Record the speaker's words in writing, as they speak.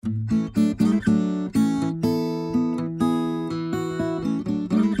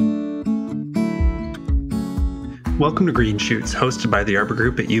Welcome to Green Shoots, hosted by the Arbor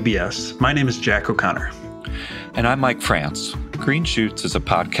Group at UBS. My name is Jack O'Connor. And I'm Mike France. Green Shoots is a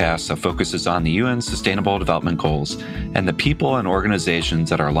podcast that focuses on the UN's Sustainable Development Goals and the people and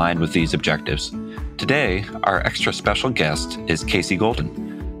organizations that are aligned with these objectives. Today, our extra special guest is Casey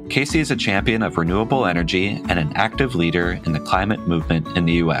Golden. Casey is a champion of renewable energy and an active leader in the climate movement in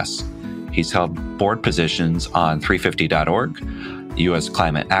the U.S. He's held board positions on 350.org, the U.S.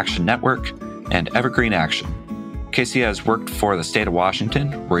 Climate Action Network, and Evergreen Action. Casey has worked for the state of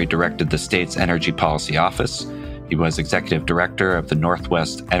Washington, where he directed the state's Energy Policy Office. He was executive director of the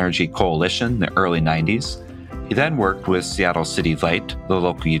Northwest Energy Coalition in the early 90s. He then worked with Seattle City Light, the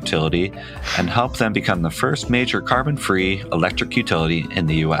local utility, and helped them become the first major carbon-free electric utility in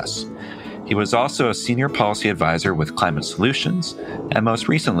the U.S. He was also a senior policy advisor with Climate Solutions, and most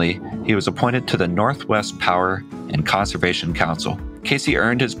recently, he was appointed to the Northwest Power and Conservation Council. Casey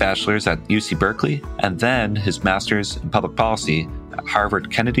earned his bachelor's at UC Berkeley and then his master's in public policy at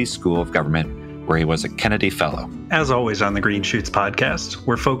Harvard Kennedy School of Government, where he was a Kennedy Fellow. As always on the Green Shoots podcast,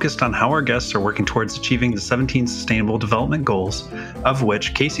 we're focused on how our guests are working towards achieving the 17 Sustainable Development Goals, of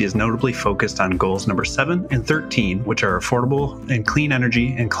which Casey is notably focused on goals number 7 and 13, which are affordable and clean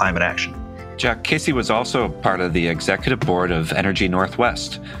energy and climate action. Jack, Casey was also part of the executive board of Energy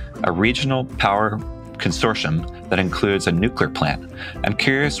Northwest, a regional power consortium that includes a nuclear plant. I'm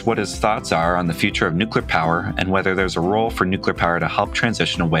curious what his thoughts are on the future of nuclear power and whether there's a role for nuclear power to help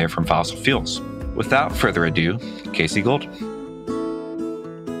transition away from fossil fuels. Without further ado, Casey Golden.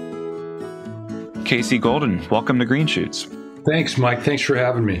 Casey Golden, welcome to Green Shoots. Thanks, Mike. Thanks for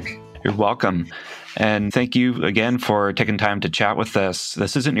having me. You're welcome. And thank you again for taking time to chat with us.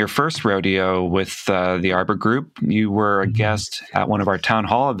 This isn't your first rodeo with the Arbor Group. You were a guest at one of our town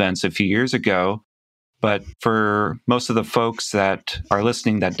hall events a few years ago. But for most of the folks that are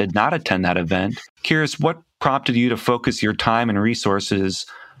listening that did not attend that event, curious what prompted you to focus your time and resources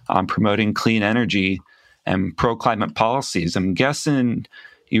on promoting clean energy and pro-climate policies? I'm guessing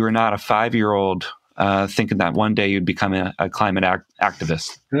you were not a 5-year-old thinking that one day you'd become a climate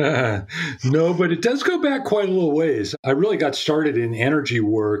activist. No, but it does go back quite a little ways. I really got started in energy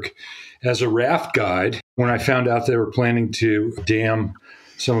work as a raft guide when I found out they were planning to dam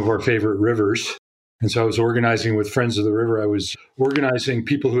some of our favorite rivers. And so I was organizing with Friends of the River. I was organizing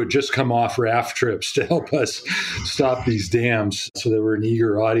people who had just come off raft trips to help us stop these dams. So they were an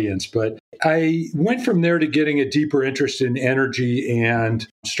eager audience. But I went from there to getting a deeper interest in energy and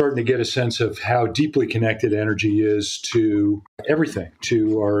starting to get a sense of how deeply connected energy is to everything,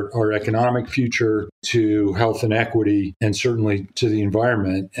 to our economic future, to health and equity, and certainly to the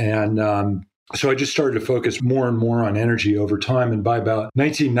environment. And so I just started to focus more and more on energy over time. And by about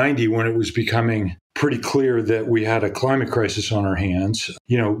 1990, when it was becoming pretty clear that we had a climate crisis on our hands,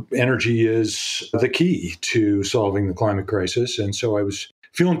 energy is the key to solving the climate crisis. And so I was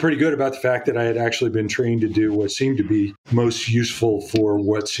feeling pretty good about the fact that I had actually been trained to do what seemed to be most useful for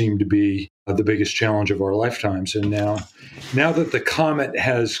what seemed to be the biggest challenge of our lifetimes. And now that the comet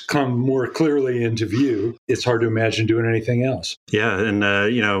has come more clearly into view, it's hard to imagine doing anything else. Yeah. And,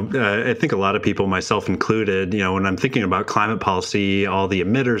 I think a lot of people, myself included, when I'm thinking about climate policy, all the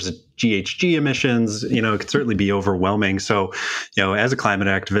emitters, GHG emissions, it could certainly be overwhelming. So, as a climate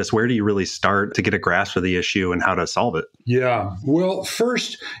activist, where do you really start to get a grasp of the issue and how to solve it? Yeah. Well,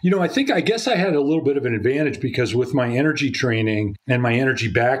 first, I guess I had a little bit of an advantage because with my energy training and my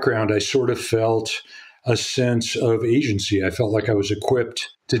energy background, I sort of felt a sense of agency. I felt like I was equipped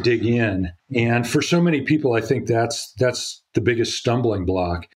to dig in. And for so many people, I think that's the biggest stumbling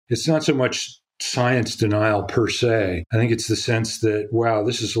block. It's not so much science denial per se. I think it's the sense that, wow,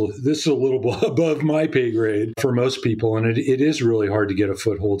 this is a little above my pay grade for most people. And it is really hard to get a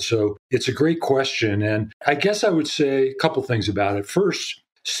foothold. So it's a great question. And I guess I would say a couple things about it. First,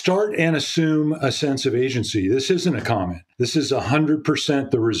 start and assume a sense of agency. This isn't a comment. This is 100%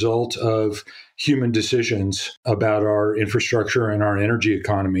 the result of human decisions about our infrastructure and our energy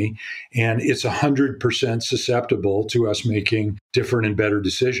economy. And it's 100% susceptible to us making different and better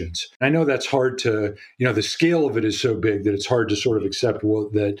decisions. I know that's hard to, the scale of it is so big that it's hard to sort of accept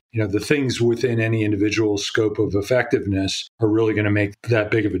that, the things within any individual scope of effectiveness are really going to make that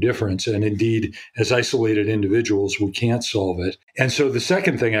big of a difference. And indeed, as isolated individuals, we can't solve it. And so the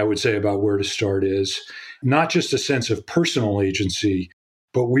second thing I would say about where to start is not just a sense of personal agency,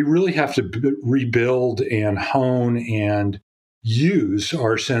 but we really have to rebuild and hone and use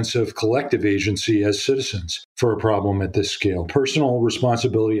our sense of collective agency as citizens for a problem at this scale. Personal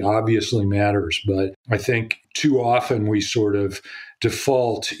responsibility obviously matters, but I think too often we sort of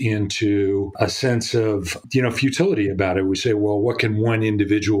default into a sense of, futility about it. We say, well, what can one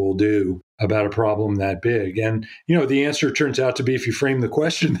individual do about a problem that big? And, the answer turns out to be, if you frame the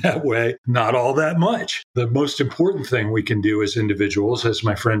question that way, not all that much. The most important thing we can do as individuals, as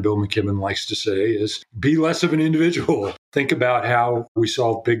my friend Bill McKibben likes to say, is be less of an individual. Think about how we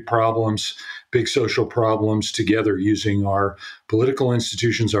solve big problems, big social problems together using our political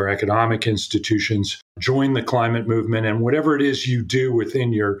institutions, our economic institutions. Join the climate movement, and whatever it is you do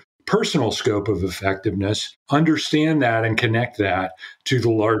within your personal scope of effectiveness, understand that and connect that to the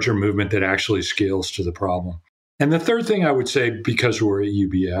larger movement that actually scales to the problem. And the third thing I would say, because we're at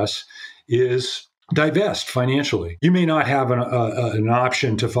UBS, is divest financially. You may not have an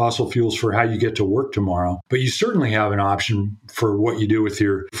option to fossil fuels for how you get to work tomorrow, but you certainly have an option for what you do with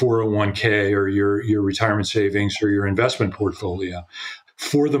your 401k or your retirement savings or your investment portfolio.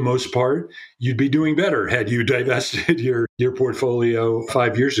 For the most part, you'd be doing better had you divested your portfolio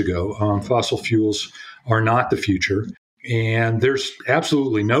 5 years ago. Fossil fuels are not the future. And there's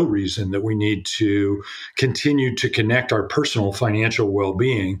absolutely no reason that we need to continue to connect our personal financial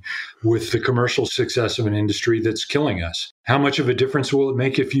well-being with the commercial success of an industry that's killing us. How much of a difference will it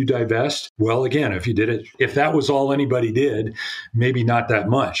make if you divest? Well, again, if that was all anybody did, maybe not that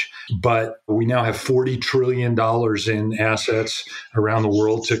much. But we now have $40 trillion in assets around the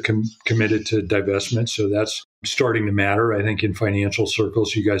world committed to divestment. So that's starting to matter. I think in financial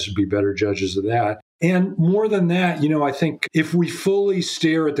circles, you guys would be better judges of that. And more than that, I think if we fully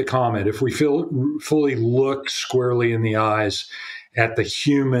stare at the comet, if we fully look squarely in the eyes at the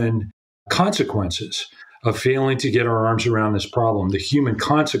human consequences of failing to get our arms around this problem, the human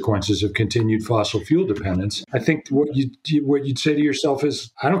consequences of continued fossil fuel dependence, I think what you'd say to yourself is,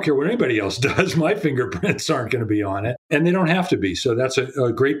 I don't care what anybody else does, my fingerprints aren't going to be on it, and they don't have to be. So that's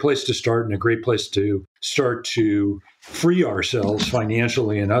a great place to start, and a great place to start to free ourselves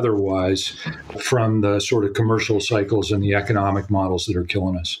financially and otherwise from the sort of commercial cycles and the economic models that are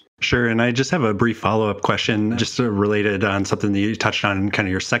killing us. Sure. And I just have a brief follow-up question, just related on something that you touched on in kind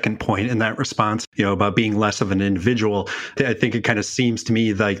of your second point in that response, about being less of an individual. I think it kind of seems to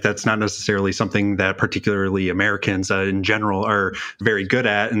me like that's not necessarily something that particularly Americans in general are very good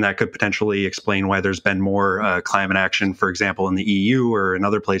at. And that could potentially explain why there's been more climate action, for example, in the EU or in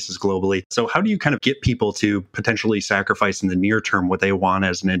other places globally. So how do you kind of get people to potentially sacrifice in the near term what they want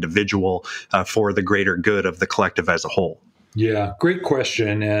as an individual for the greater good of the collective as a whole? Yeah, great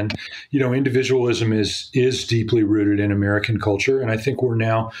question. And, individualism is deeply rooted in American culture. And I think we're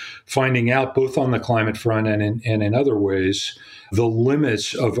now finding out, both on the climate front and in other ways, the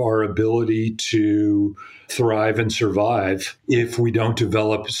limits of our ability to thrive and survive if we don't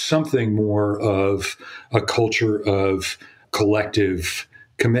develop something more of a culture of collective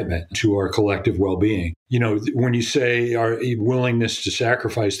commitment to our collective well-being. When you say our willingness to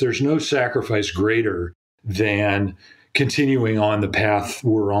sacrifice, there's no sacrifice greater than continuing on the path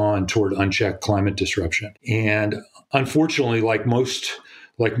we're on toward unchecked climate disruption. And unfortunately, like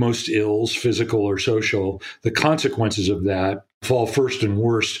most ills, physical or social, the consequences of that fall first and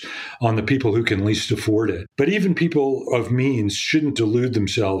worst on the people who can least afford it. But even people of means shouldn't delude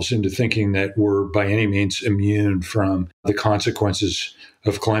themselves into thinking that we're by any means immune from the consequences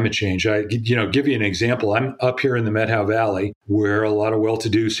of climate change. I give you an example. I'm up here in the Methow Valley, where a lot of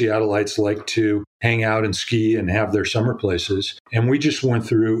well-to-do Seattleites like to hang out and ski and have their summer places. And we just went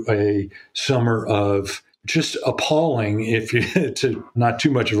through a summer of just appalling, to not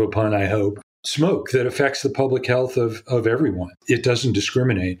too much of a pun, I hope, smoke that affects the public health of everyone. It doesn't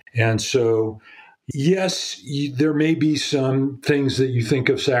discriminate. And so, yes, there may be some things that you think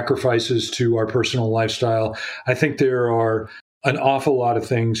of sacrifices to our personal lifestyle. I think there are an awful lot of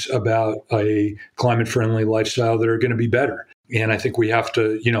things about a climate-friendly lifestyle that are going to be better. And I think we have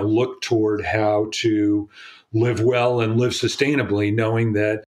to, look toward how to live well and live sustainably, knowing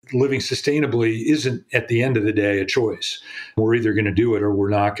that living sustainably isn't, at the end of the day, a choice. We're either going to do it or we're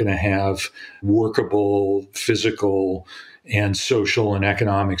not going to have workable physical and social and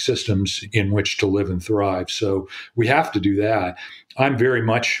economic systems in which to live and thrive. So we have to do that. I'm very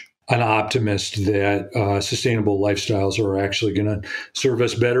much an optimist that sustainable lifestyles are actually going to serve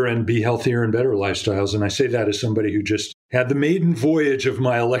us better and be healthier and better lifestyles. And I say that as somebody who just had the maiden voyage of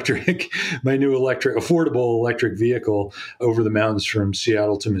my new affordable electric vehicle over the mountains from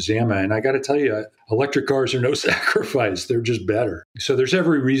Seattle to Mazama. And I got to tell you, electric cars are no sacrifice. They're just better. So there's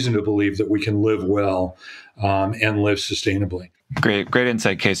every reason to believe that we can live well and live sustainably. Great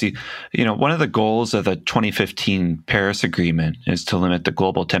insight, Casey. One of the goals of the 2015 Paris Agreement is to limit the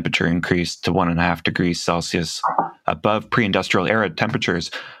global temperature increase to 1.5 degrees Celsius above pre-industrial era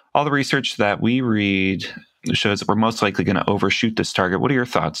temperatures. All the research that we read shows that we're most likely going to overshoot this target. What are your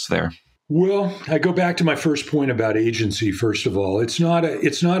thoughts there? Well, I go back to my first point about agency, first of all. It's not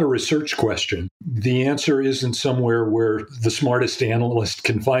a research question. The answer isn't somewhere where the smartest analyst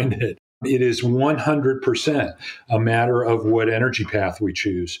can find it. It is 100% a matter of what energy path we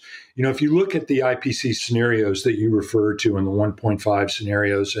choose. If you look at the IPCC scenarios that you referred to in the 1.5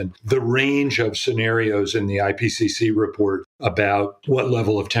 scenarios and the range of scenarios in the IPCC report about what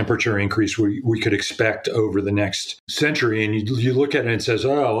level of temperature increase we could expect over the next century, and you look at it and it says,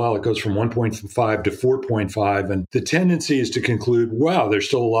 oh, well, it goes from 1.5 to 4.5. And the tendency is to conclude, wow, there's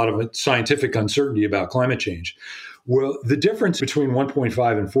still a lot of scientific uncertainty about climate change. Well, the difference between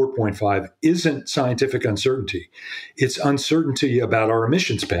 1.5 and 4.5 isn't scientific uncertainty. It's uncertainty about our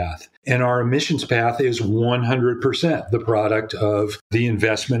emissions path. And our emissions path is 100% the product of the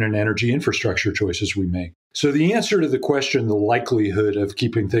investment and energy infrastructure choices we make. So the answer to the question, the likelihood of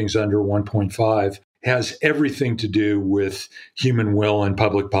keeping things under 1.5, has everything to do with human will and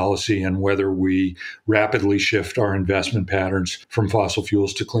public policy and whether we rapidly shift our investment patterns from fossil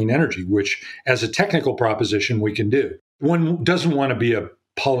fuels to clean energy, which as a technical proposition we can do. One doesn't want to be a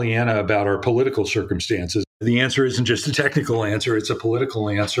Pollyanna about our political circumstances. The answer isn't just a technical answer, it's a political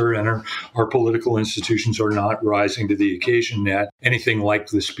answer, and our political institutions are not rising to the occasion at anything like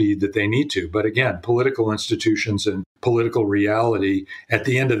the speed that they need to. But again, political institutions and political reality at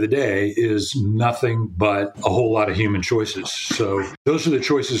the end of the day is nothing but a whole lot of human choices. So those are the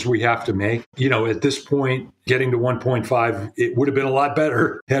choices we have to make. At this point, getting to 1.5, it would have been a lot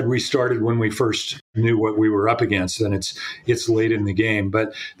better had we started when we first knew what we were up against. Then it's late in the game.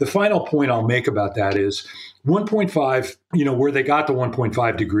 But the final point I'll make about that is 1.5, where they got to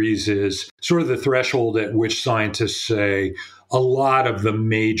 1.5 degrees is sort of the threshold at which scientists say a lot of the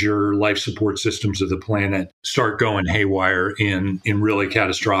major life support systems of the planet start going haywire in really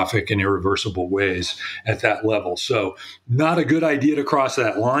catastrophic and irreversible ways at that level. So not a good idea to cross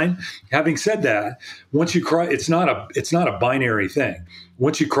that line. Having said that, once you cross, it's not a binary thing.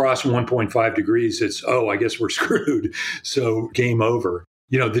 Once you cross 1.5 degrees, it's, I guess we're screwed. So game over.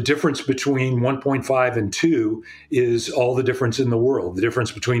 The difference between 1.5 and 2 is all the difference in the world. The difference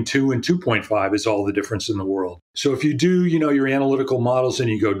between 2 and 2.5 is all the difference in the world. So if you do, your analytical models and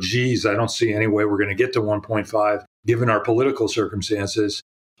you go, geez, I don't see any way we're going to get to 1.5 given our political circumstances.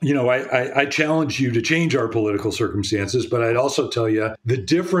 I challenge you to change our political circumstances, but I'd also tell you the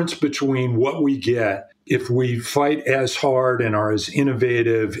difference between what we get if we fight as hard and are as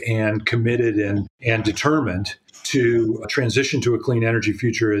innovative and committed and determined to transition to a clean energy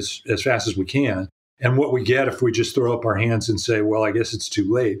future as fast as we can, and what we get if we just throw up our hands and say, well, I guess it's too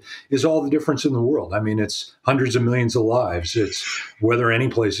late, is all the difference in the world. I mean, it's hundreds of millions of lives. It's whether any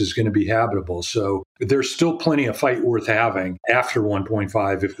place is going to be habitable. So there's still plenty of fight worth having after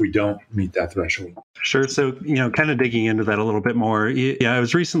 1.5 if we don't meet that threshold. Sure. So, kind of digging into that a little bit more. I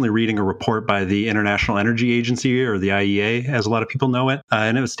was recently reading a report by the International Energy Agency, or the IEA, as a lot of people know it.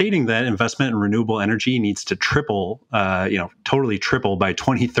 And it was stating that investment in renewable energy needs to triple, totally triple by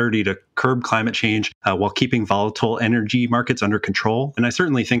 2030 to curb climate change while keeping volatile energy markets under control. And I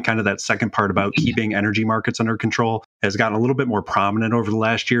certainly think kind of that second part about keeping energy markets under control has gotten a little bit more prominent over the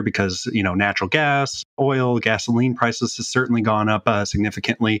last year because, natural gas, oil, gasoline prices has certainly gone up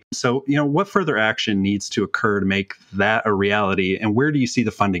significantly. So, what further action needs to occur to make that a reality? And where do you see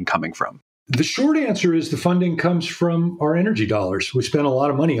the funding coming from? The short answer is the funding comes from our energy dollars. We spend a lot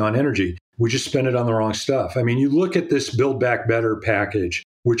of money on energy. We just spend it on the wrong stuff. I mean, you look at this Build Back Better package,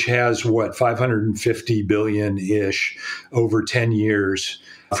 which has, $550 billion-ish over 10 years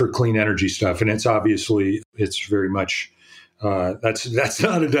for clean energy stuff. And it's very much, that's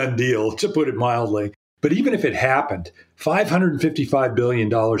not a done deal, to put it mildly. But even if it happened, $555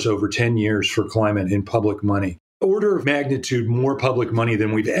 billion over 10 years for climate in public money. Order of magnitude more public money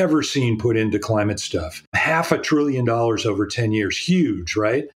than we've ever seen put into climate stuff. $500 billion over 10 years. Huge,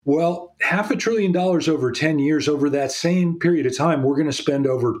 right? Well, $500 billion over 10 years, over that same period of time, we're going to spend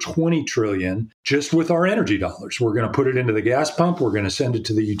over $20 trillion just with our energy dollars. We're going to put it into the gas pump. We're going to send it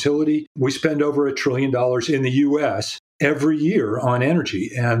to the utility. We spend over $1 trillion in the U.S. every year on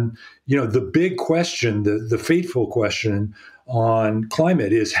energy. And, the big question, the fateful question on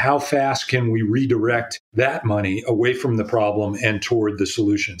climate is how fast can we redirect that money away from the problem and toward the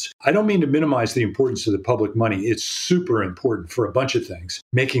solutions? I don't mean to minimize the importance of the public money. It's super important for a bunch of things.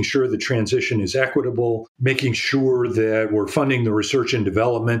 Making sure the transition is equitable, making sure that we're funding the research and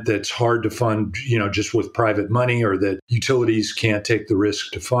development that's hard to fund, just with private money, or that utilities can't take the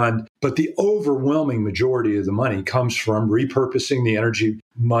risk to fund. But the overwhelming majority of the money comes from repurposing the energy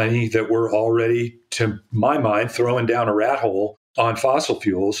money that we're already, to my mind, throwing down a rat hole on fossil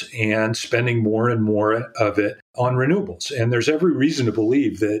fuels and spending more and more of it on renewables. And there's every reason to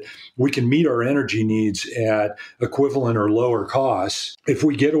believe that we can meet our energy needs at equivalent or lower costs if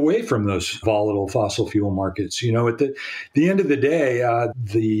we get away from those volatile fossil fuel markets. At the end of the day,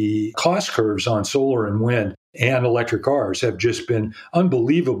 the cost curves on solar and wind and electric cars have just been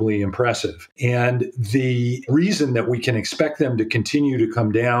unbelievably impressive. And the reason that we can expect them to continue to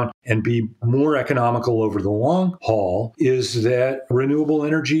come down and be more economical over the long haul is that renewable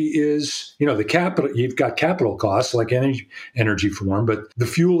energy is, the capital, you've got capital costs like any energy form, but the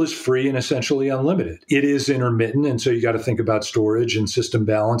fuel is free and essentially unlimited. It is intermittent, and so you got to think about storage and system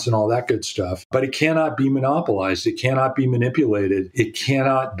balance and all that good stuff. But it cannot be monopolized. It cannot be manipulated. It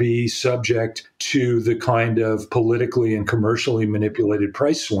cannot be subject to the kind of politically and commercially manipulated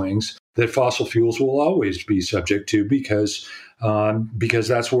price swings that fossil fuels will always be subject to, because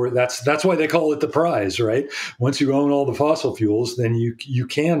that's why they call it the prize, right? Once you own all the fossil fuels, then you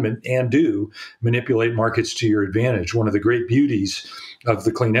can and do manipulate markets to your advantage. One of the great beauties of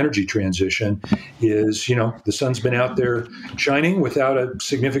the clean energy transition is, the sun's been out there shining without a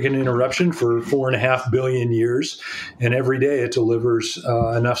significant interruption for 4.5 billion years. And every day it delivers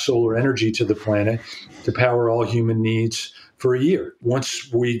enough solar energy to the planet to power all human needs for a year.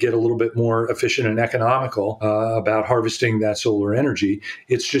 Once we get a little bit more efficient and economical about harvesting that solar energy,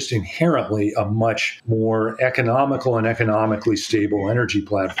 it's just inherently a much more economical and economically stable energy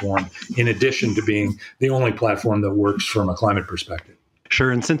platform, in addition to being the only platform that works from a climate perspective. Sure.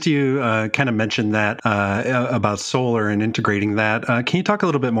 And since you kind of mentioned that about solar and integrating that, can you talk a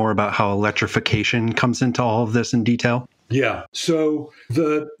little bit more about how electrification comes into all of this in detail? Yeah. So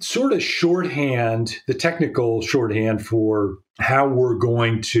the sort of shorthand, the technical shorthand for how we're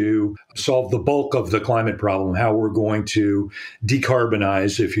going to solve the bulk of the climate problem, how we're going to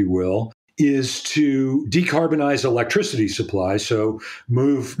decarbonize, if you will, is to decarbonize electricity supply. So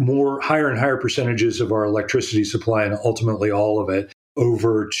move higher and higher percentages of our electricity supply, and ultimately all of it,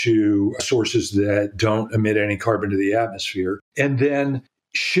 over to sources that don't emit any carbon to the atmosphere. And then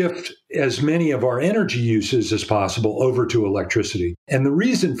shift as many of our energy uses as possible over to electricity. And the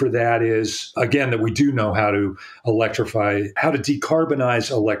reason for that is, again, that we do know how to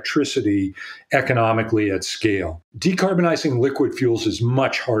decarbonize electricity economically at scale. Decarbonizing liquid fuels is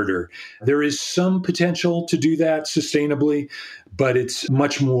much harder. There is some potential to do that sustainably, but it's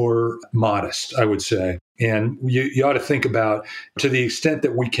much more modest, I would say. And you ought to think about, to the extent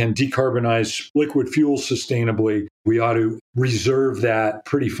that we can decarbonize liquid fuels sustainably, we ought to reserve that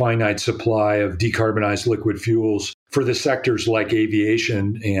pretty finite supply of decarbonized liquid fuels for the sectors like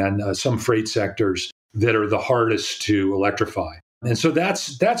aviation and some freight sectors that are the hardest to electrify. And so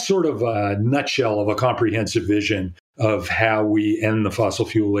that's sort of a nutshell of a comprehensive vision of how we end the fossil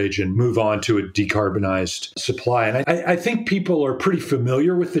fuel age and move on to a decarbonized supply. And I think people are pretty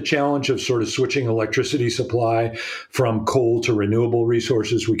familiar with the challenge of sort of switching electricity supply from coal to renewable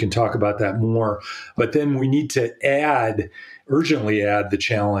resources. We can talk about that more. But then we need to urgently add the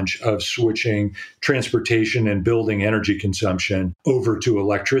challenge of switching transportation and building energy consumption over to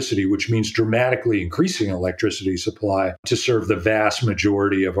electricity, which means dramatically increasing electricity supply to serve the vast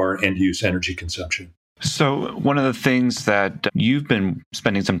majority of our end-use energy consumption. So one of the things that you've been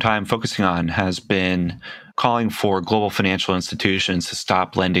spending some time focusing on has been calling for global financial institutions to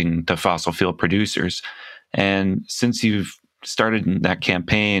stop lending to fossil fuel producers. And since you've started that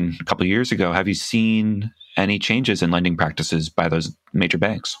campaign a couple of years ago, have you seen any changes in lending practices by those major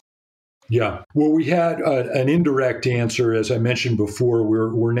banks? Yeah. Well, we had an indirect answer. As I mentioned before,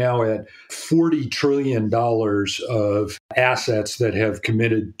 we're now at $40 trillion of assets that have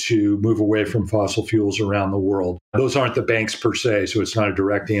committed to move away from fossil fuels around the world. Those aren't the banks per se, so it's not a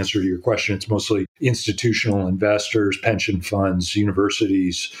direct answer to your question. It's mostly institutional investors, pension funds,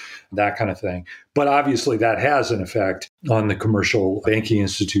 universities, that kind of thing. But obviously that has an effect on the commercial banking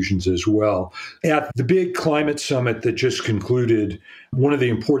institutions as well. At the big climate summit that just concluded, one of the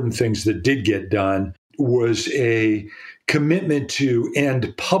important things that did get done was a commitment to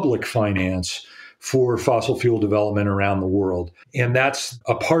end public finance for fossil fuel development around the world. And that's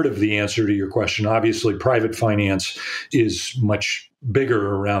a part of the answer to your question. Obviously, private finance is much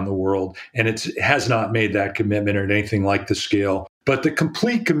bigger around the world, and it has not made that commitment at anything like the scale. But the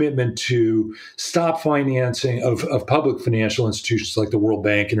complete commitment to stop financing of public financial institutions like the World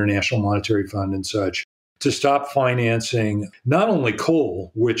Bank, International Monetary Fund, and such, to stop financing not only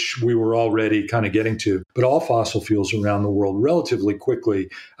coal, which we were already kind of getting to, but all fossil fuels around the world relatively quickly,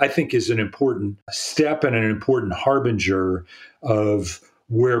 I think is an important step and an important harbinger of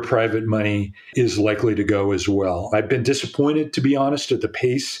where private money is likely to go as well. I've been disappointed, to be honest, at the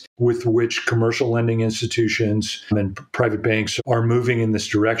pace with which commercial lending institutions and private banks are moving in this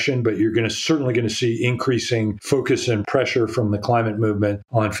direction, but you're certainly going to see increasing focus and pressure from the climate movement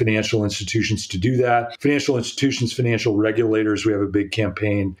on financial institutions to do that. Financial institutions, financial regulators, we have a big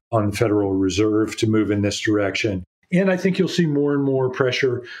campaign on the Federal Reserve to move in this direction. And I think you'll see more and more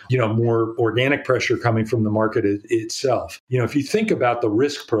pressure, more organic pressure coming from the market itself. If you think about the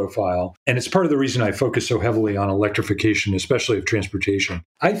risk profile, and it's part of the reason I focus so heavily on electrification, especially of transportation,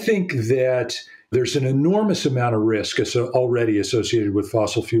 I think that there's an enormous amount of risk already associated with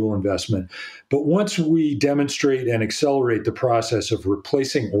fossil fuel investment. But once we demonstrate and accelerate the process of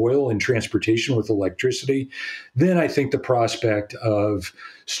replacing oil in transportation with electricity, then I think the prospect of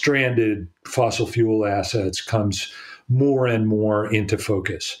stranded fossil fuel assets comes more and more into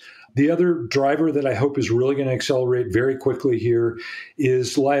focus. The other driver that I hope is really going to accelerate very quickly here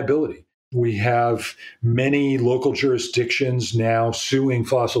is liability. We have many local jurisdictions now suing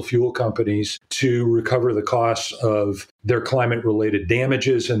fossil fuel companies to recover the costs of their climate-related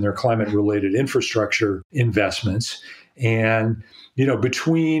damages and their climate-related infrastructure investments. And,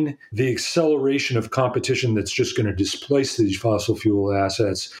 between the acceleration of competition that's just going to displace these fossil fuel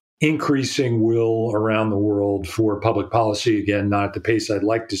assets, increasing will around the world for public policy, again, not at the pace I'd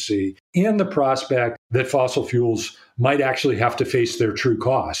like to see, and the prospect that fossil fuels might actually have to face their true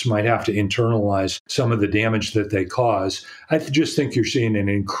costs, might have to internalize some of the damage that they cause. I just think you're seeing an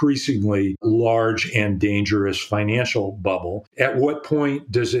increasingly large and dangerous financial bubble. At what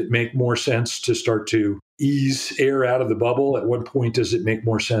point does it make more sense to start to ease air out of the bubble? At what point does it make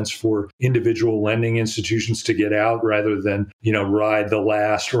more sense for individual lending institutions to get out rather than, ride the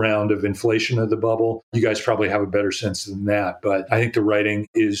last round of inflation of the bubble? You guys probably have a better sense than that, but I think the writing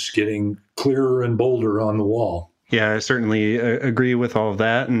is getting clearer and bolder on the wall. Yeah, I certainly agree with all of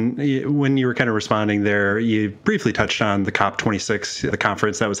that. And when you were kind of responding there, you briefly touched on the COP26, the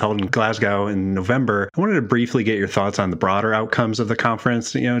conference that was held in Glasgow in November. I wanted to briefly get your thoughts on the broader outcomes of the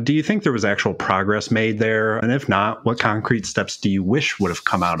conference. Do you think there was actual progress made there? And if not, what concrete steps do you wish would have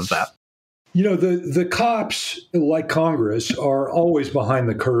come out of that? The COPs, like Congress, are always behind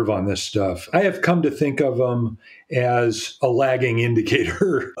the curve on this stuff. I have come to think of them as a lagging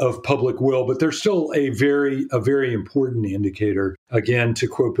indicator of public will, but they're still a very important indicator. Again, to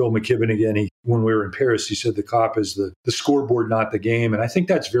quote Bill McKibben again, when we were in Paris, he said the COP is the scoreboard, not the game. And I think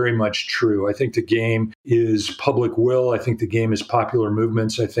that's very much true. I think the game is public will. I think the game is popular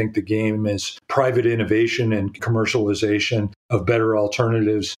movements. I think the game is private innovation and commercialization of better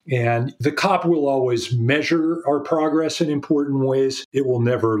alternatives. And the COP will always measure our progress in important ways. It will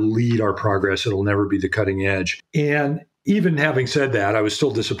never lead our progress. It'll never be the cutting edge. And even having said that, I was still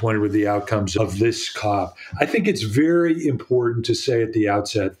disappointed with the outcomes of this COP. I think it's very important to say at the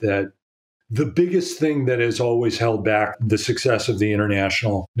outset that the biggest thing that has always held back the success of the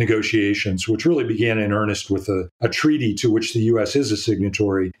international negotiations, which really began in earnest with a treaty to which the U.S. is a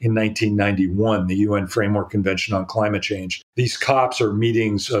signatory in 1991, the UN Framework Convention on Climate Change. These COPs are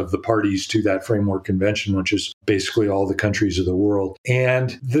meetings of the parties to that Framework Convention, which is basically all the countries of the world.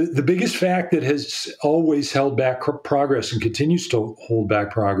 And the biggest fact that has always held back progress and continues to hold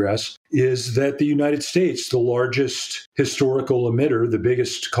back progress is that the United States, the largest historical emitter, the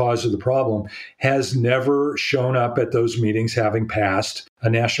biggest cause of the problem, has never shown up at those meetings having passed a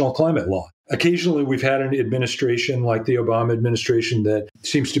national climate law. Occasionally, we've had an administration like the Obama administration that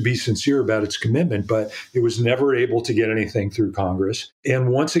seems to be sincere about its commitment, but it was never able to get anything through Congress. And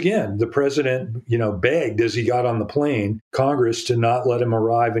once again, the president, begged as he got on the plane, Congress to not let him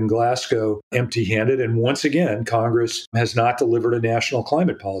arrive in Glasgow empty-handed. And once again, Congress has not delivered a national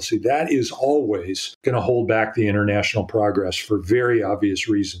climate policy. That is always going to hold back the international progress for very obvious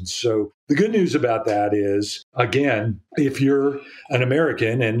reasons. So the good news about that is, again, if you're an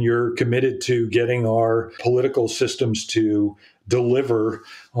American and you're committed to getting our political systems to deliver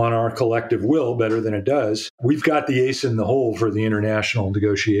on our collective will better than it does, we've got the ace in the hole for the international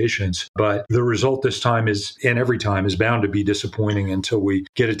negotiations. But the result this time is, and every time, is bound to be disappointing until we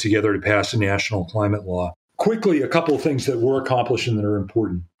get it together to pass a national climate law. Quickly, a couple of things that were accomplished and that are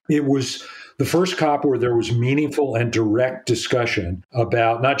important. It was the first COP where there was meaningful and direct discussion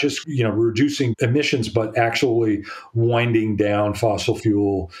about not just, reducing emissions, but actually winding down fossil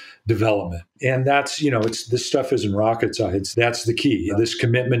fuel development. And that's, this stuff isn't rocket science. That's the key. This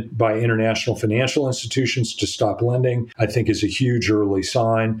commitment by international financial institutions to stop lending, I think, is a huge early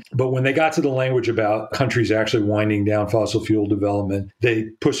sign. But when they got to the language about countries actually winding down fossil fuel development, they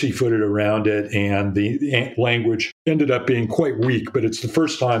pussyfooted around it, and the language ended up being quite weak. But it's the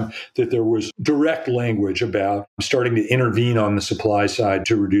first time that there was was direct language about starting to intervene on the supply side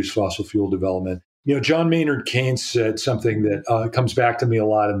to reduce fossil fuel development. John Maynard Keynes said something that comes back to me a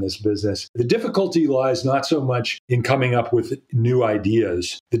lot in this business. The difficulty lies not so much in coming up with new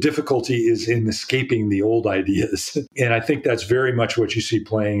ideas. The difficulty is in escaping the old ideas. And I think that's very much what you see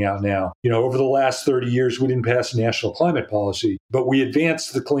playing out now. Over the last 30 years, we didn't pass national climate policy, but we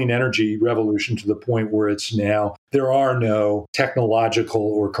advanced the clean energy revolution to the point where it's now there are no technological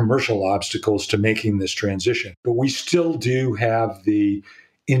or commercial obstacles to making this transition. But we still do have the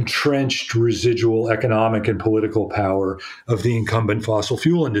entrenched residual economic and political power of the incumbent fossil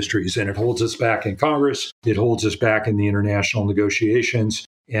fuel industries. And it holds us back in Congress. It holds us back in the international negotiations.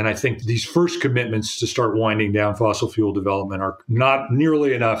 And I think these first commitments to start winding down fossil fuel development are not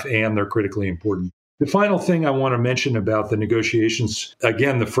nearly enough, and they're critically important. The final thing I want to mention about the negotiations,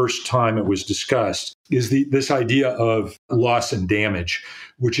 again, the first time it was discussed, is this idea of loss and damage,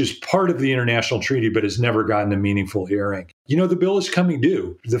 which is part of the international treaty, but has never gotten a meaningful hearing. The bill is coming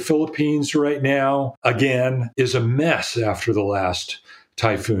due. The Philippines right now, again, is a mess after the last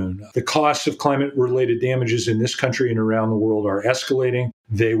typhoon. The costs of climate-related damages in this country and around the world are escalating.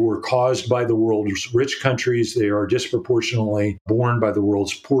 They were caused by the world's rich countries. They are disproportionately borne by the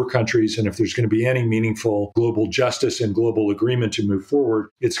world's poor countries. And if there's going to be any meaningful global justice and global agreement to move forward,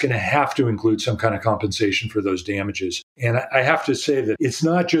 it's going to have to include some kind of compensation for those damages. And I have to say that it's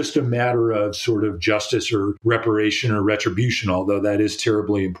not just a matter of sort of justice or reparation or retribution, although that is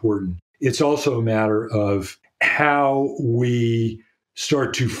terribly important. It's also a matter of how we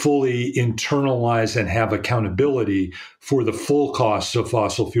start to fully internalize and have accountability for the full costs of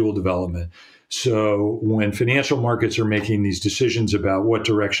fossil fuel development. So when financial markets are making these decisions about what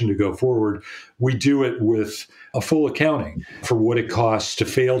direction to go forward, we do it with a full accounting for what it costs to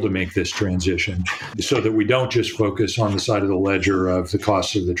fail to make this transition, so that we don't just focus on the side of the ledger of the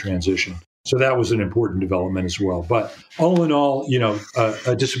costs of the transition. So that was an important development as well. But all in all,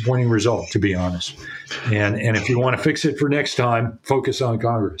 a disappointing result, to be honest. And if you want to fix it for next time, focus on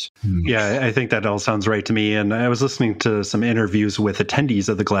Congress. Yeah, I think that all sounds right to me. And I was listening to some interviews with attendees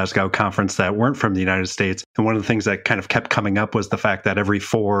of the Glasgow conference that weren't from the United States. And one of the things that kind of kept coming up was the fact that every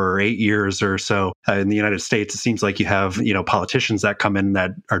 4 or 8 years or so in the United States, it seems like you have, politicians that come in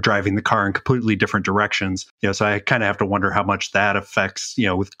that are driving the car in completely different directions. So I kind of have to wonder how much that affects,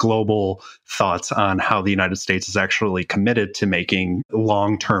 with global thoughts on how the United States is actually committed to making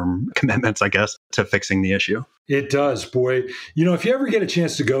long-term commitments, I guess, to fixing the issue. It does, boy. If you ever get a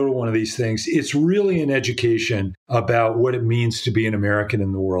chance to go to one of these things, it's really an education about what it means to be an American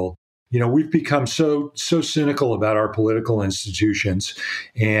in the world. We've become so cynical about our political institutions,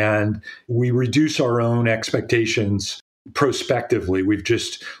 and we reduce our own expectations prospectively. We've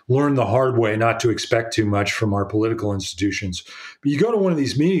just learned the hard way not to expect too much from our political institutions. But you go to one of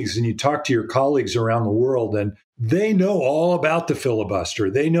these meetings and you talk to your colleagues around the world, and they know all about the filibuster.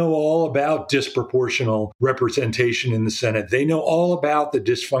 They know all about disproportional representation in the Senate. They know all about the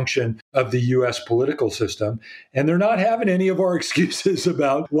dysfunction of the U.S. political system. And they're not having any of our excuses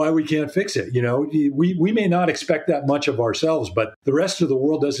about why we can't fix it. We may not expect that much of ourselves, but the rest of the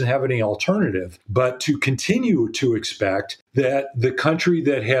world doesn't have any alternative but to continue to expect that the country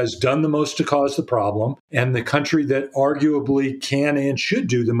that has done the most to cause the problem, and the country that arguably can and should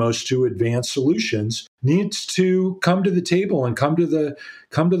do the most to advance solutions, needs to come to the table and come to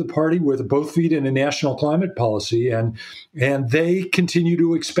the party with both feet in a national climate policy. And they continue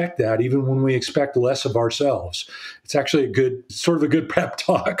to expect that, even when we expect less of ourselves. It's actually a good prep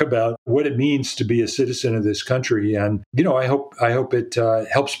talk about what it means to be a citizen of this country. And, I hope it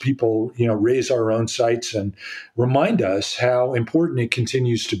helps people, raise our own sights and remind us how important it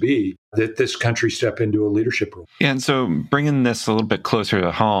continues to be that this country step into a leadership role. Yeah, and so bringing this a little bit closer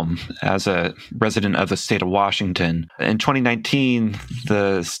to home, as a resident of the state of Washington, in 2019,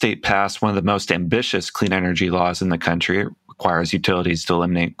 the state passed one of the most ambitious clean energy laws in the country. It requires utilities to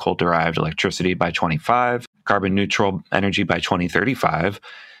eliminate coal-derived electricity by 2025, carbon neutral energy by 2035.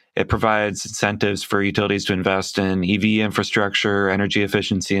 It provides incentives for utilities to invest in EV infrastructure, energy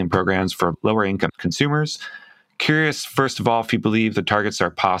efficiency, and programs for lower-income consumers. Curious, first of all, if you believe the targets are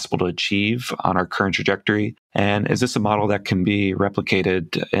possible to achieve on our current trajectory, and is this a model that can be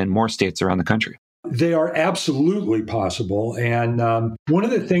replicated in more states around the country? They are absolutely possible. And one of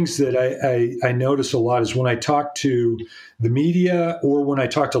the things that I notice a lot is when I talk to the media or when I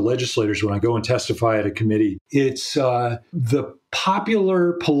talk to legislators, when I go and testify at a committee, it's the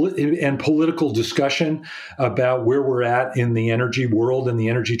popular and political discussion about where we're at in the energy world and the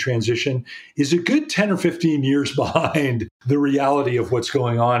energy transition is a good 10 or 15 years behind the reality of what's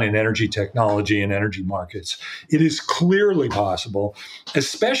going on in energy technology and energy markets. It is clearly possible,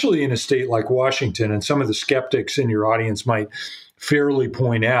 especially in a state like Washington, and some of the skeptics in your audience might fairly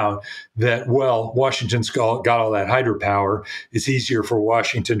point out that, well, Washington's got all that hydropower. It's easier for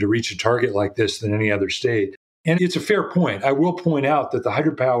Washington to reach a target like this than any other state. And it's a fair point. I will point out that the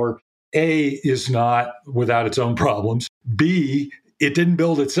hydropower, A, is not without its own problems. B, it didn't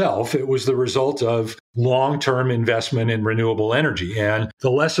build itself. It was the result of long-term investment in renewable energy. And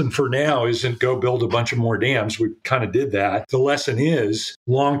the lesson for now isn't go build a bunch of more dams. We kind of did that. The lesson is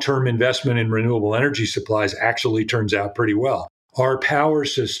long-term investment in renewable energy supplies actually turns out pretty well. Our power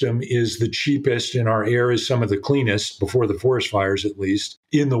system is the cheapest and our air is some of the cleanest, before the forest fires at least,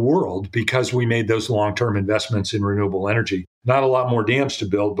 in the world because we made those long-term investments in renewable energy. Not a lot more dams to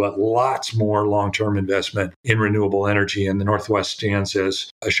build, but lots more long-term investment in renewable energy. And the Northwest stands as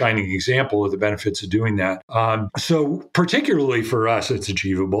a shining example of the benefits of doing that. So particularly for us, it's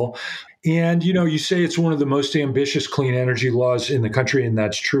achievable. And, you say it's one of the most ambitious clean energy laws in the country, and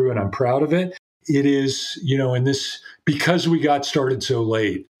that's true, and I'm proud of it. It is, in this, because we got started so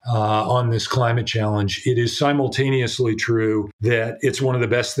late on this climate challenge, it is simultaneously true that it's one of the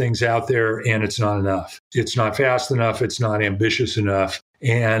best things out there and it's not enough. It's not fast enough. It's not ambitious enough.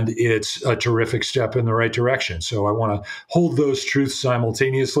 And it's a terrific step in the right direction. So I want to hold those truths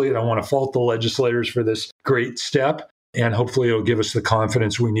simultaneously. And I want to fault the legislators for this great step. And hopefully it'll give us the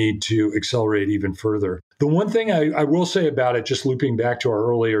confidence we need to accelerate even further. The one thing I will say about it, just looping back to our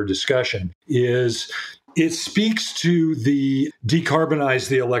earlier discussion, is it speaks to the decarbonize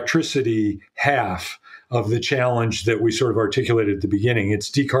the electricity half of the challenge that we sort of articulated at the beginning. It's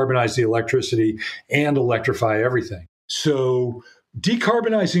decarbonize the electricity and electrify everything. So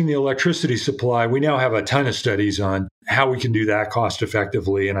decarbonizing the electricity supply, we now have a ton of studies on how we can do that cost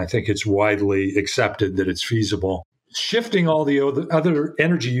effectively. And I think it's widely accepted that it's feasible. Shifting all the other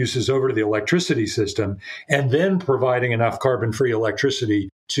energy uses over to the electricity system and then providing enough carbon-free electricity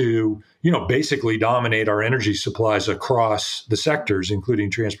to, basically dominate our energy supplies across the sectors, including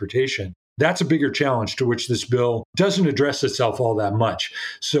transportation. That's a bigger challenge to which this bill doesn't address itself all that much.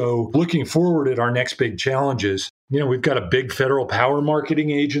 So looking forward at our next big challenges, we've got a big federal power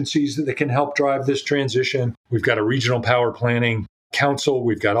marketing agencies that can help drive this transition. We've got a regional power planning council.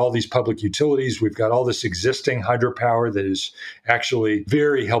 We've got all these public utilities. We've got all this existing hydropower that is actually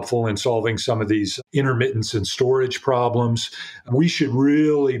very helpful in solving some of these intermittence and storage problems. We should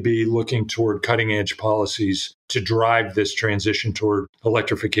really be looking toward cutting edge policies to drive this transition toward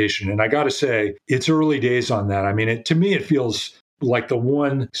electrification. And I got to say, it's early days on that. I mean, to me, it feels like the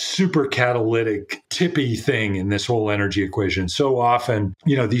one super catalytic tippy thing in this whole energy equation. So often,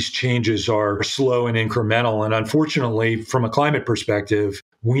 these changes are slow and incremental. And unfortunately, from a climate perspective,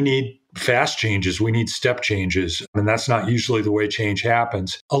 we need fast changes. We need step changes. And that's not usually the way change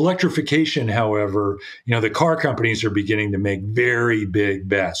happens. Electrification, however, the car companies are beginning to make very big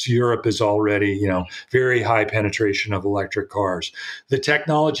bets. Europe is already, very high penetration of electric cars. The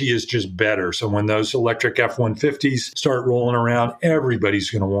technology is just better. So when those electric F-150s start rolling around,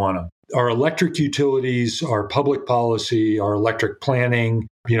 everybody's going to want them. Our electric utilities, our public policy, our electric planning,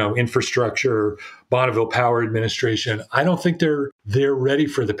 infrastructure, Bonneville Power Administration, I don't think they're ready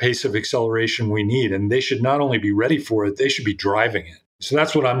for the pace of acceleration we need. And they should not only be ready for it, they should be driving it. So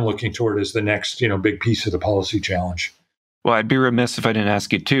that's what I'm looking toward as the next, big piece of the policy challenge. Well, I'd be remiss if I didn't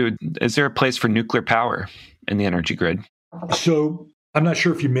ask you too, is there a place for nuclear power in the energy grid? So I'm not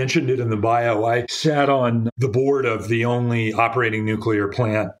sure if you mentioned it in the bio. I sat on the board of the only operating nuclear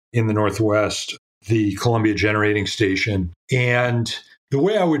plant in the Northwest, the Columbia Generating Station. And the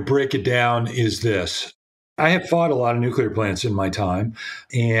way I would break it down is this. I have fought a lot of nuclear plants in my time,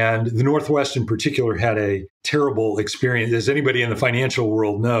 and the Northwest in particular had a terrible experience. As anybody in the financial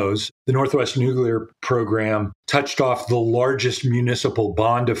world knows, the Northwest nuclear program touched off the largest municipal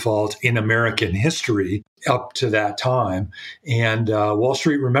bond default in American history up to that time. And Wall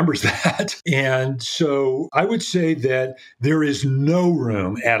Street remembers that. And so I would say that there is no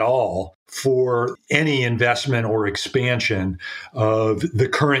room at all for any investment or expansion of the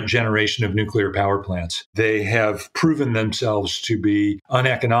current generation of nuclear power plants. They have proven themselves to be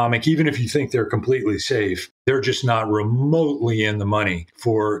uneconomic, even if you think they're completely safe. They're just not remotely in the money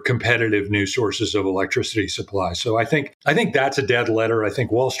for competitive new sources of electricity supply. So I think that's a dead letter. I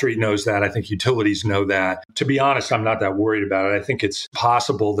think Wall Street knows that. I think utilities know that. To be honest, I'm not that worried about it. I think it's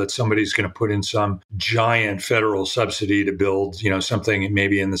possible that somebody's going to put in some giant federal subsidy to build, something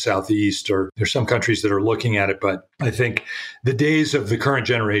maybe in the Southeast least, or there's some countries that are looking at it. But I think the days of the current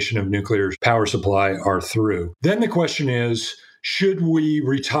generation of nuclear power supply are through. Then the question is, should we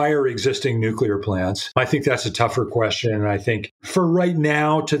retire existing nuclear plants? I think that's a tougher question. And I think for right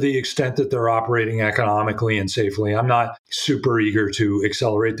now, to the extent that they're operating economically and safely, I'm not super eager to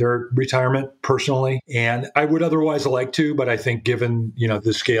accelerate their retirement personally. And I would otherwise like to, but I think given,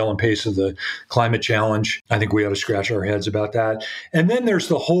 the scale and pace of the climate challenge, I think we ought to scratch our heads about that. And then there's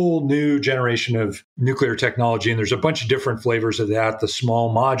the whole new generation of nuclear technology. And there's a bunch of different flavors of that, the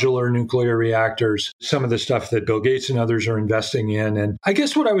small modular nuclear reactors, some of the stuff that Bill Gates and others are investing in. And I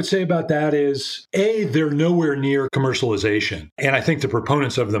guess what I would say about that is, A, they're nowhere near commercialization. And I think the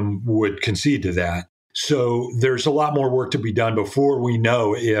proponents of them would concede to that. So there's a lot more work to be done before we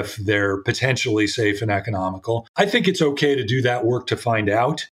know if they're potentially safe and economical. I think it's okay to do that work to find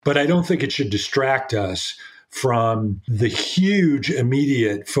out, but I don't think it should distract us from the huge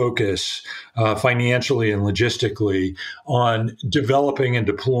immediate focus financially and logistically on developing and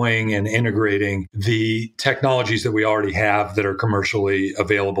deploying and integrating the technologies that we already have that are commercially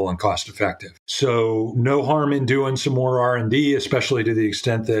available and cost effective. So no harm in doing some more R&D, especially to the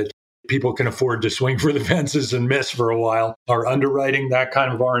extent that people can afford to swing for the fences and miss for a while. Or underwriting that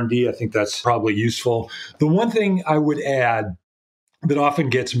kind of R&D, I think that's probably useful. The one thing I would add that often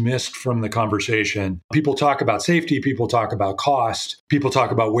gets missed from the conversation. People talk about safety, people talk about cost, people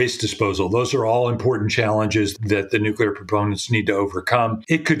talk about waste disposal. Those are all important challenges that the nuclear proponents need to overcome.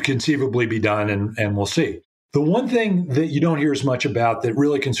 It could conceivably be done, and we'll see. The one thing that you don't hear as much about that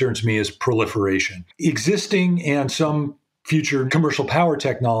really concerns me is proliferation. Existing and some future commercial power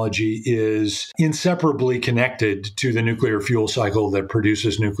technology is inseparably connected to the nuclear fuel cycle that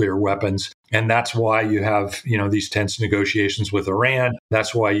produces nuclear weapons. And that's why you have, these tense negotiations with Iran.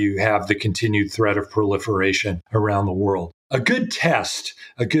 That's why you have the continued threat of proliferation around the world. A good test,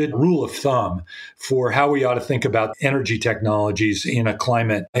 a good rule of thumb for how we ought to think about energy technologies in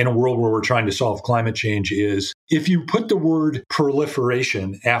a world where we're trying to solve climate change is, if you put the word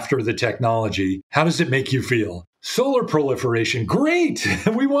proliferation after the technology, how does it make you feel? Solar proliferation, great.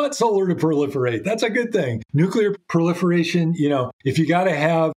 We want solar to proliferate. That's a good thing. Nuclear proliferation, if you got to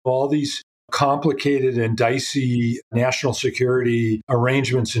have all these complicated and dicey national security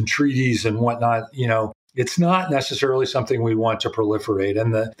arrangements and treaties and whatnot, it's not necessarily something we want to proliferate.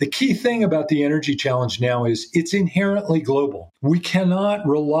 And the key thing about the energy challenge now is it's inherently global. We cannot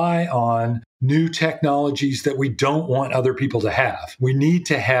rely on new technologies that we don't want other people to have. We need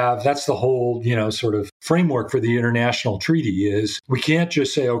to have, that's the whole, sort of framework for the international treaty is we can't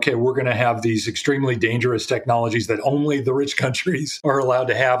just say, okay, we're going to have these extremely dangerous technologies that only the rich countries are allowed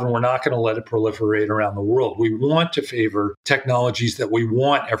to have, and we're not going to let it proliferate around the world. We want to favor technologies that we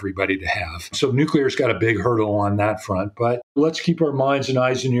want everybody to have. So nuclear's got a big hurdle on that front, but let's keep our minds and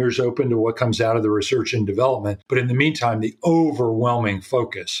eyes and ears open to what comes out of the research and development. But in the meantime, the overwhelming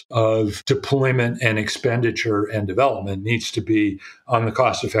focus of deployment and expenditure and development needs to be on the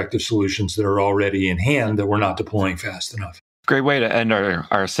cost-effective solutions that are already in hand that we're not deploying fast enough. Great way to end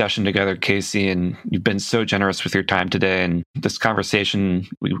our session together, Casey. And you've been so generous with your time today. And this conversation,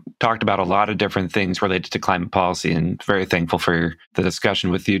 we talked about a lot of different things related to climate policy, and very thankful for the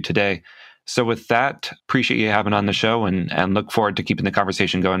discussion with you today. So with that, appreciate you having on the show and look forward to keeping the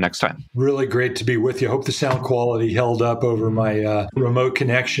conversation going next time. Really great to be with you. Hope the sound quality held up over my remote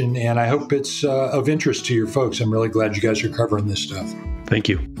connection, and I hope it's of interest to your folks. I'm really glad you guys are covering this stuff. Thank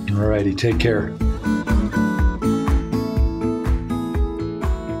you. All righty. Take care.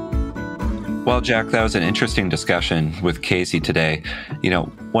 Well, Jack, that was an interesting discussion with Casey today.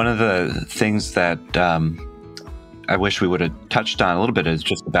 One of the things that I wish we would have touched on a little bit is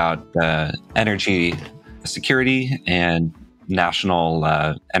just about energy security and national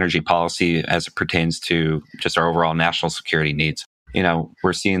energy policy as it pertains to just our overall national security needs.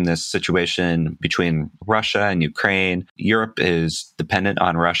 We're seeing this situation between Russia and Ukraine. Europe is dependent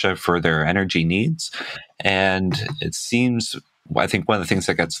on Russia for their energy needs. And it seems, I think one of the things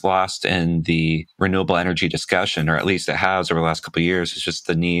that gets lost in the renewable energy discussion, or at least it has over the last couple of years, is just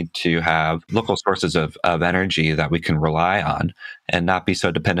the need to have local sources of energy that we can rely on and not be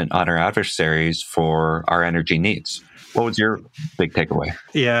so dependent on our adversaries for our energy needs. What was your big takeaway?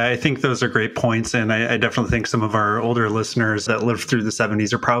 Yeah, I think those are great points. And I definitely think some of our older listeners that lived through the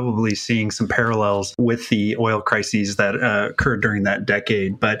 70s are probably seeing some parallels with the oil crises that occurred during that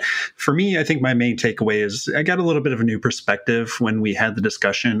decade. But for me, I think my main takeaway is I got a little bit of a new perspective when we had the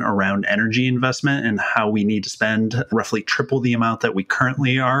discussion around energy investment and how we need to spend roughly triple the amount that we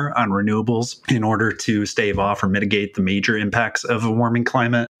currently are on renewables in order to stave off or mitigate the major impacts of a warming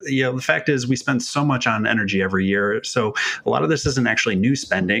climate. The fact is we spend so much on energy every year. So So a lot of this isn't actually new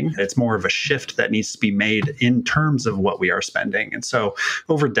spending. It's more of a shift that needs to be made in terms of what we are spending. And so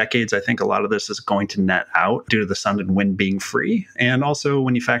over decades, I think a lot of this is going to net out due to the sun and wind being free. And also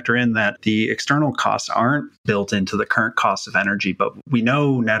when you factor in that the external costs aren't built into the current cost of energy, but we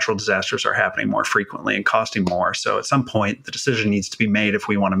know natural disasters are happening more frequently and costing more. So at some point, the decision needs to be made if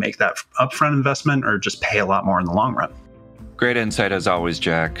we want to make that upfront investment or just pay a lot more in the long run. Great insight as always,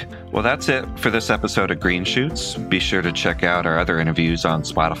 Jack. Well, that's it for this episode of Green Shoots. Be sure to check out our other interviews on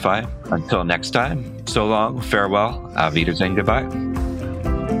Spotify. Until next time, so long, farewell, auf Wiedersehen, goodbye.